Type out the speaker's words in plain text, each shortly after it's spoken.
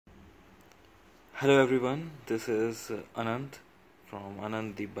Hello everyone, this is Anant from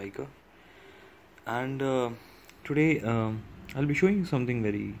anantthebiker, and today I'll be showing you something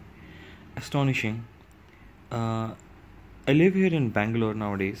very astonishing. I live here in Bangalore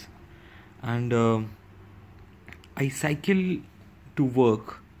nowadays, and I cycle to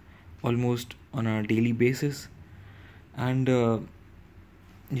work almost on a daily basis, and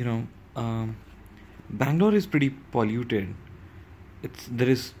you know, Bangalore is pretty polluted. There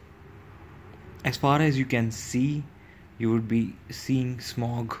is, as far as you can see, you would be seeing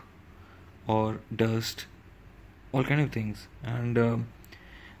smog or dust, all kind of things. And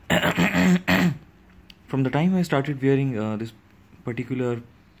from the time I started wearing this particular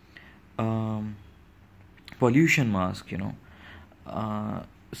um, pollution mask,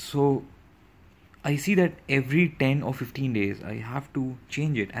 so I see that every 10 or 15 days I have to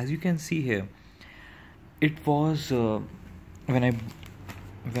change it. As you can see here, it was when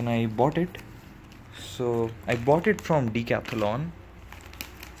I bought it. So I bought it from Decathlon.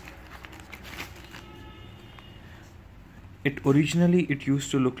 Originally it used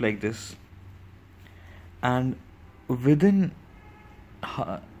to look like this, and within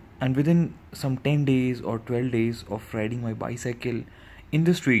some 10 days or 12 days of riding my bicycle in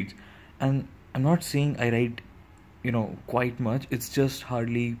the streets, and I'm not saying I ride quite much, it's just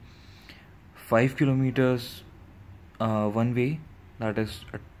hardly 5 kilometers one way, that is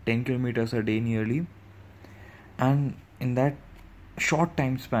 10 kilometers a day nearly. And in that short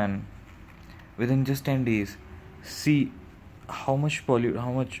time span, within just 10 days, see how much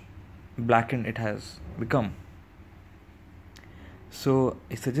blackened it has become. So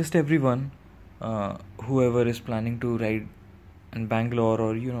I suggest everyone, whoever is planning to ride in Bangalore,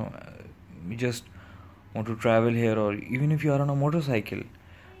 or you just want to travel here, or even if you are on a motorcycle,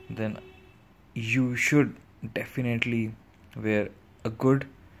 then you should definitely wear a good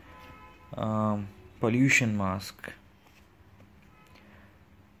pollution mask.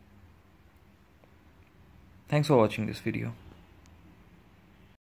 Thanks for watching this video.